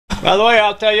By the way,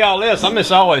 I'll tell y'all this. I'm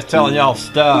just always telling y'all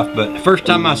stuff, but the first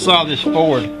time I saw this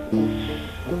Ford,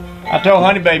 I told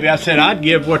Honey Baby, I said I'd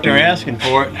give what they're asking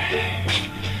for it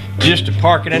just to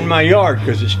park it in my yard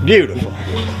because it's beautiful.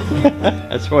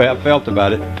 That's the way I felt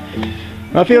about it.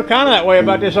 I feel kind of that way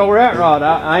about this old rat rod.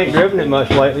 I ain't driven it much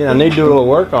lately. I need to do a little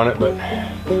work on it, but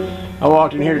I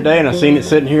walked in here today and I seen it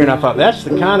sitting here and I thought that's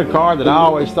the kind of car that I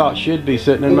always thought should be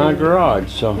sitting in my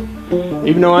garage. So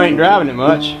even though I ain't driving it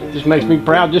much, it just makes me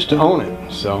proud just to own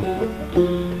it. So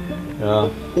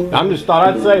I just thought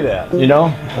I'd say that, you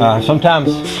know.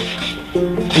 Sometimes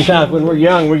when we're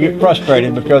young we get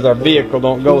frustrated because our vehicle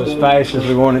don't go as fast as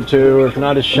we want it to, or it's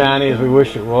not as shiny as we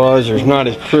wish it was, or it's not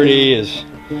as pretty as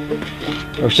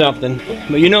or something.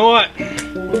 But you know what?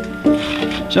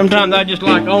 Sometimes I just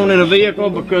like owning a vehicle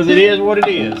because it is what it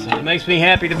is. It makes me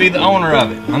happy to be the owner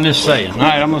of it. I'm just saying.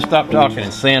 Alright, I'm going to stop talking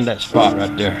and sand that spot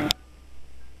right there.